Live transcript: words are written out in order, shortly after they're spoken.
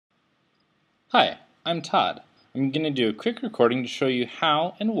Hi, I'm Todd. I'm going to do a quick recording to show you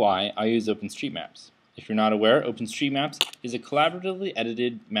how and why I use OpenStreetMaps. If you're not aware, OpenStreetMaps is a collaboratively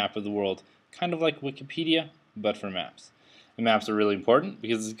edited map of the world, kind of like Wikipedia, but for maps. And maps are really important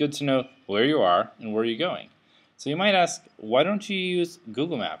because it's good to know where you are and where you're going. So you might ask, why don't you use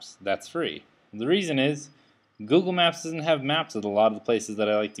Google Maps? That's free. The reason is, Google Maps doesn't have maps of a lot of the places that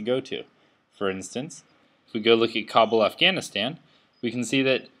I like to go to. For instance, if we go look at Kabul, Afghanistan, we can see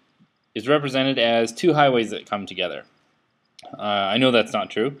that is represented as two highways that come together. I know that's not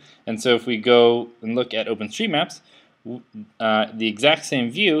true, and so if we go and look at OpenStreetMaps, the exact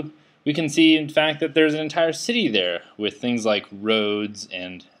same view, we can see in fact that there's an entire city there with things like roads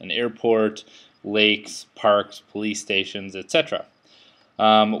and an airport, lakes, parks, police stations, etc.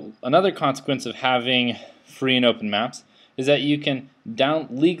 Another consequence of having free and open maps is that you can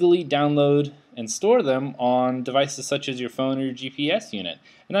legally download and store them on devices such as your phone or your GPS unit.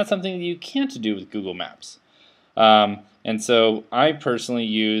 And that's something that you can't do with Google Maps. And so I personally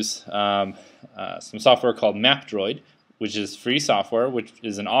use some software called MapDroid, which is free software, which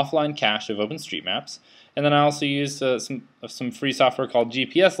is an offline cache of OpenStreetMaps. And then I also use some free software called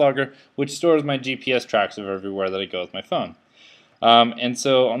GPS Logger, which stores my GPS tracks of everywhere that I go with my phone. And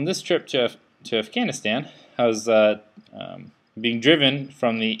so on this trip to Afghanistan, I was being driven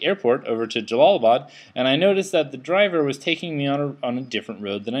from the airport over to Jalalabad, and I noticed that the driver was taking me on a different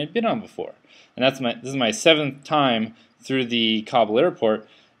road than I'd been on before. And this is my 7th time through the Kabul airport,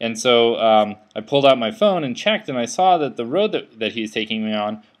 and so I pulled out my phone and checked, and I saw that the road that he was taking me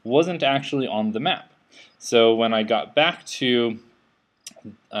on wasn't actually on the map. So when I got back to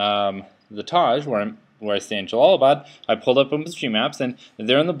the Taj, where I stay in Jalalabad, I pulled up OpenStreetMaps, and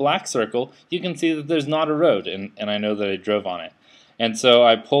there in the black circle, you can see that there's not a road, and I know that I drove on it. And so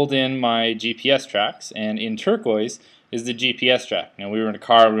I pulled in my GPS tracks, and in turquoise is the GPS track. Now we were in a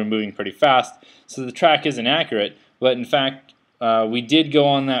car, we were moving pretty fast, so the track isn't accurate, but in fact, we did go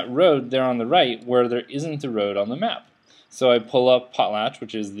on that road there on the right where there isn't a road on the map. So I pull up Potlatch,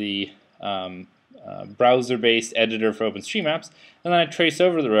 which is the browser-based editor for OpenStreetMaps, and then I trace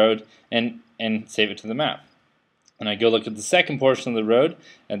over the road and save it to the map. And I go look at the second portion of the road,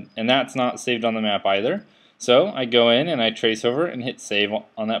 and that's not saved on the map either. So I go in and I trace over and hit save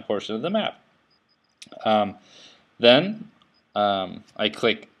on that portion of the map. Then I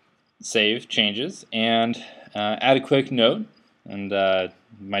click save changes and add a quick note, and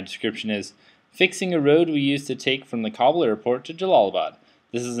my description is fixing a road we used to take from the Kabul airport to Jalalabad.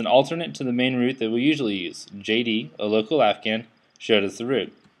 This is an alternate to the main route that we usually use. JD, a local Afghan, showed us the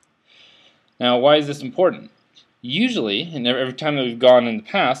route. Now, why is this important? Usually, and every time that we've gone in the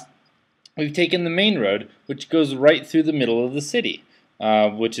past, we've taken the main road, which goes right through the middle of the city,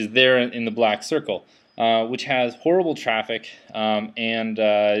 which is there in the black circle, which has horrible traffic and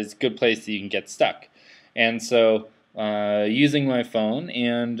is a good place that you can get stuck. And so, using my phone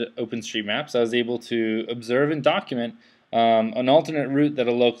and OpenStreetMaps, I was able to observe and document an alternate route that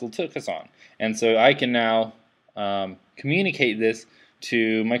a local took us on. And so I can now communicate this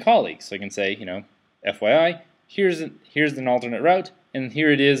to my colleagues. So I can say, FYI, here's an alternate route, and here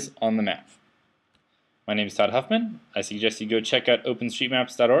it is on the map. My name is Todd Huffman. I suggest you go check out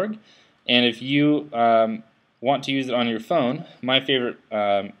OpenStreetMaps.org. And if you want to use it on your phone, my favorite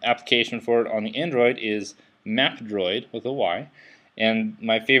application for it on the Android is MapDroid with a Y. And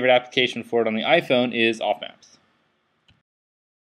my favorite application for it on the iPhone is Offmaps.